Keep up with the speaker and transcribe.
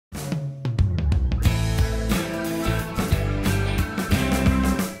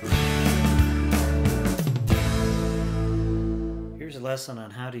lesson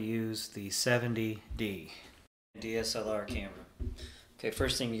on how to use the 70D DSLR camera. Okay,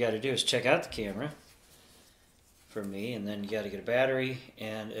 first thing you got to do is check out the camera for me, and then you got to get a battery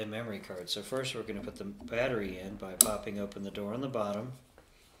and a memory card. So first we're going to put the battery in by popping open the door on the bottom,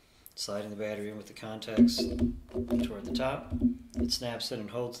 sliding the battery in with the contacts toward the top. It snaps it and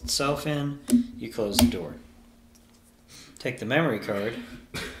holds itself in. You close the door. Take the memory card,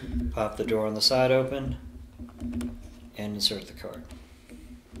 pop the door on the side open, and insert the card.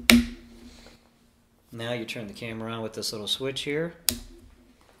 Now you turn the camera on with this little switch here.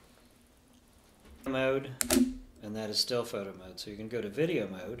 Mode, and that is still photo mode. So you can go to video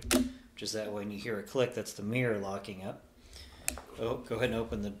mode, which is that when you hear a click, that's the mirror locking up. Oh, go ahead and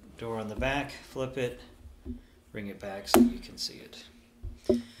open the door on the back, flip it, bring it back so you can see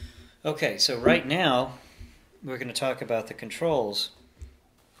it. Okay, so right now we're going to talk about the controls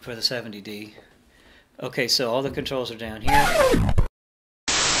for the 70D. Okay, so all the controls are down here.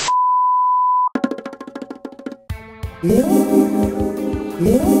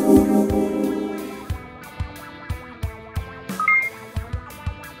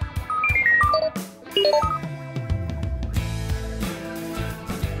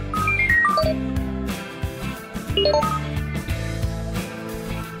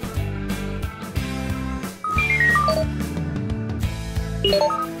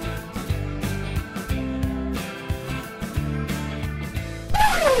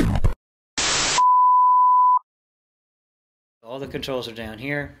 All the controls are down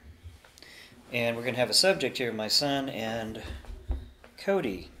here, and we're going to have a subject here, my son and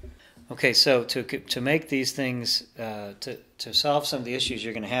Cody. Okay, so to make these things, to solve some of the issues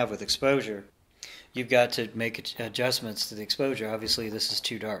you're going to have with exposure, you've got to make adjustments to the exposure. Obviously this is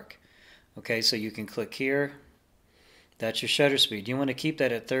too dark. Okay, so you can click here. That's your shutter speed. You want to keep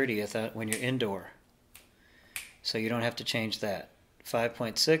that at 30th when you're indoor, so you don't have to change that.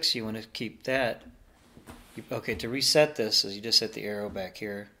 5.6, you want to keep that. Okay, to reset this, is you just hit the arrow back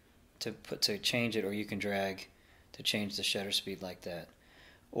here to change it, or you can drag to change the shutter speed like that,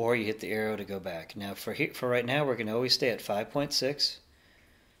 or you hit the arrow to go back. Now for right now, we're going to always stay at 5.6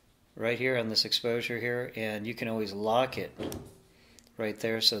 right here on this exposure here, and you can always lock it right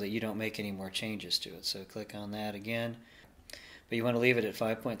there so that you don't make any more changes to it. So click on that again, but you want to leave it at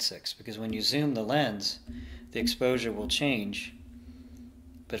 5.6 because when you zoom the lens, the exposure will change.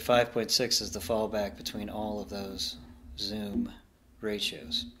 But 5.6 is the fallback between all of those zoom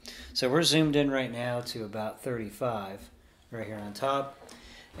ratios. So we're zoomed in right now to about 35 right here on top.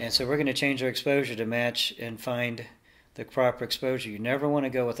 And so we're going to change our exposure to match and find the proper exposure. You never want to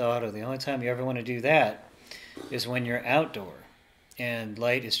go with auto. The only time you ever want to do that is when you're outdoor and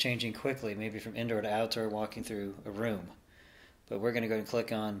light is changing quickly, maybe from indoor to outdoor, walking through a room. But we're going to go and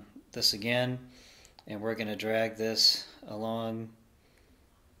click on this again, and we're going to drag this along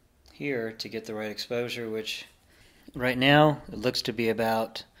here to get the right exposure, which right now it looks to be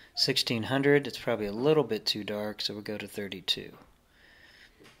about 1600. It's probably a little bit too dark, so we'll go to 32.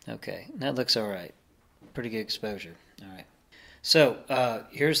 Okay, that looks alright. Pretty good exposure. Alright. So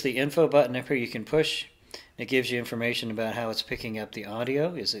here's the info button up here you can push. It gives you information about how it's picking up the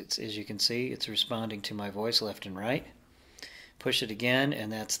audio. As you can see, it's responding to my voice left and right. Push it again,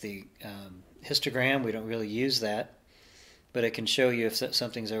 and that's the histogram. We don't really use that, but it can show you if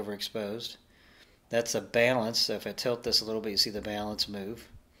something's overexposed. That's a balance, so if I tilt this a little bit, you see the balance move.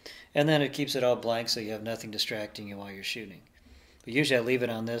 And then it keeps it all blank so you have nothing distracting you while you're shooting. But usually I leave it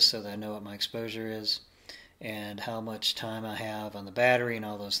on this so that I know what my exposure is and how much time I have on the battery and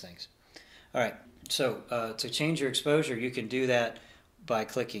all those things. Alright, so to change your exposure, you can do that by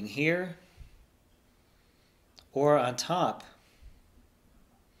clicking here or on top.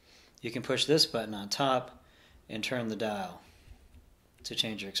 You can push this button on top and turn the dial to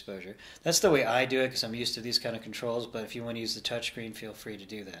change your exposure. That's the way I do it because I'm used to these kind of controls, but if you want to use the touchscreen, feel free to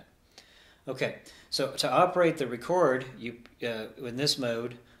do that. Okay, so to operate the record, you in this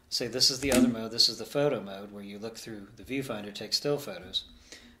mode, say this is the other mode, this is the photo mode where you look through the viewfinder, take still photos.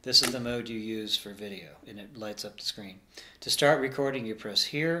 This is the mode you use for video, and it lights up the screen. To start recording, you press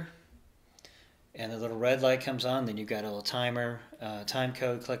here, and the little red light comes on, then you've got a little timer, time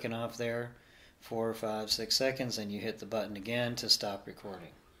code clicking off there. 4, 5, 6 seconds, and you hit the button again to stop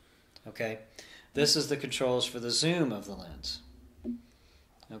recording. Okay, this is the controls for the zoom of the lens.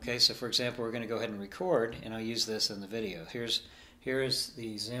 Okay, so for example, we're going to go ahead and record, and I'll use this in the video. Here's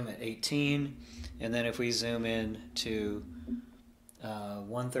the zoom at 18, and then if we zoom in to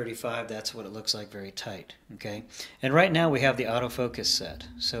 135, that's what it looks like, very tight. Okay, and right now we have the autofocus set,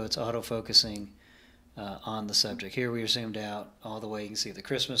 so it's autofocusing on the subject. Here we are zoomed out all the way. You can see the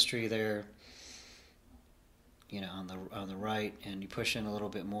Christmas tree there. on the right, and you push in a little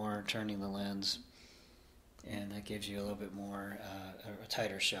bit more, turning the lens, and that gives you a little bit more a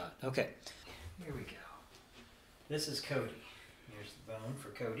tighter shot. Okay, here we go. This is Cody. Here's the bone for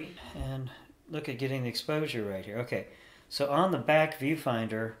Cody, and look at getting the exposure right here. Okay, so on the back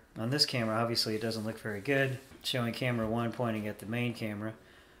viewfinder on this camera, obviously it doesn't look very good, showing camera 1 pointing at the main camera.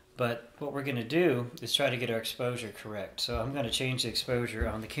 But what we're going to do is try to get our exposure correct. So I'm going to change the exposure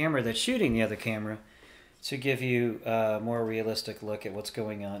on the camera that's shooting the other camera to give you a more realistic look at what's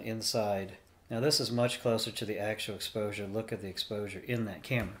going on inside. Now this is much closer to the actual exposure. Look at the exposure in that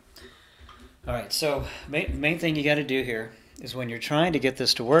camera. Alright, so main thing you got to do here is when you're trying to get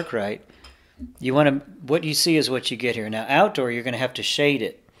this to work right, you want to, what you see is what you get here. Now outdoor, you're going to have to shade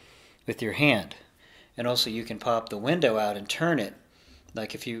it with your hand. And also you can pop the window out and turn it.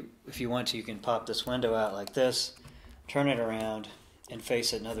 Like if you want to, you can pop this window out like this, turn it around, and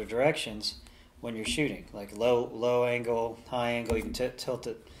face it in other directions when you're shooting. Like low angle, high angle, you can tilt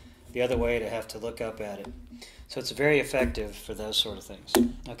it the other way to have to look up at it. So it's very effective for those sort of things.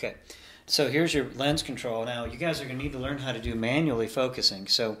 Okay, so here's your lens control. Now you guys are going to need to learn how to do manually focusing.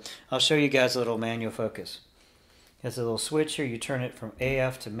 So I'll show you guys a little manual focus. There's a little switch here. You turn it from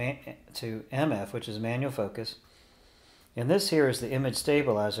AF to MF, which is manual focus. And this here is the image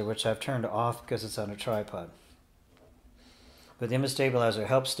stabilizer, which I've turned off because it's on a tripod. But the image stabilizer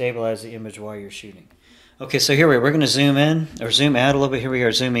helps stabilize the image while you're shooting. Okay, so here we're going to zoom in, or zoom out a little bit. Here we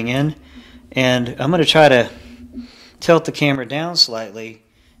are zooming in. And I'm going to try to tilt the camera down slightly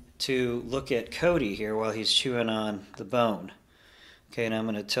to look at Cody here while he's chewing on the bone. Okay, and I'm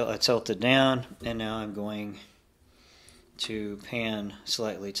going to tilt it down, and now I'm going to pan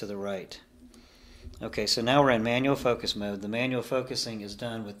slightly to the right. Okay, so now we're in manual focus mode. The manual focusing is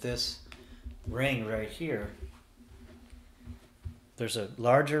done with this ring right here. There's a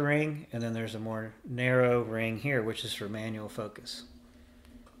larger ring, and then there's a more narrow ring here, which is for manual focus.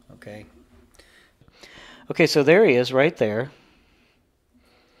 Okay. Okay, so there he is right there.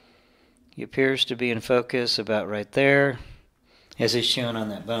 He appears to be in focus about right there as he's chewing on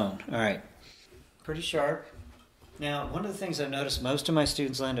that bone. All right. Pretty sharp. Now, one of the things I've noticed most of my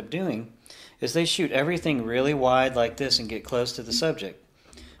students end up doing is they shoot everything really wide like this and get close to the subject.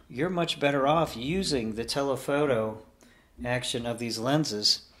 You're much better off using the telephoto action of these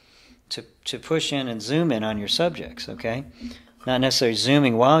lenses to push in and zoom in on your subjects, okay? Not necessarily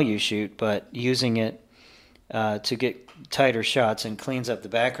zooming while you shoot, but using it to get tighter shots and cleans up the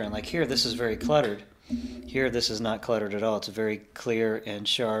background. Like here, this is very cluttered. Here, this is not cluttered at all. It's very clear and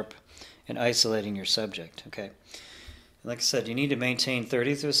sharp and isolating your subject, okay? Like I said, you need to maintain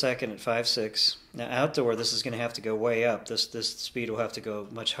 30 to a second at 5.6. Now outdoor, this is going to have to go way up. This speed will have to go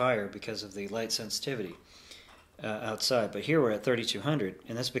much higher because of the light sensitivity outside. But here we're at 3200,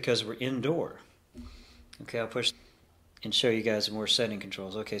 and that's because we're indoor. Okay, I'll push and show you guys more setting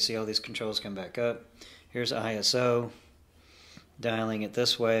controls. Okay, see all these controls come back up. Here's ISO, dialing it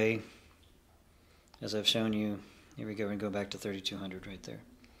this way, as I've shown you. Here we go, and go back to 3200 right there.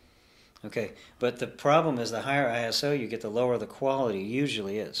 Okay, but the problem is the higher ISO you get, the lower the quality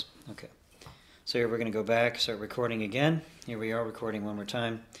usually is. Okay, so here we're going to go back, start recording again. Here we are recording one more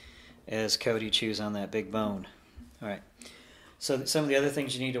time as Cody chews on that big bone. All right, so some of the other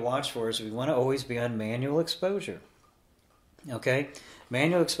things you need to watch for is we want to always be on manual exposure. Okay,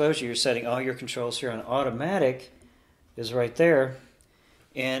 manual exposure, you're setting all your controls here on automatic is right there,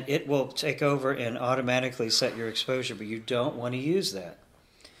 and it will take over and automatically set your exposure, but you don't want to use that.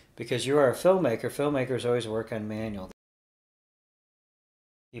 Because you are a filmmaker, filmmakers always work on manual.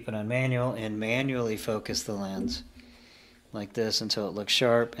 Keep it on manual and manually focus the lens like this until it looks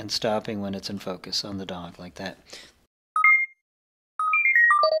sharp and stopping when it's in focus on the dog like that.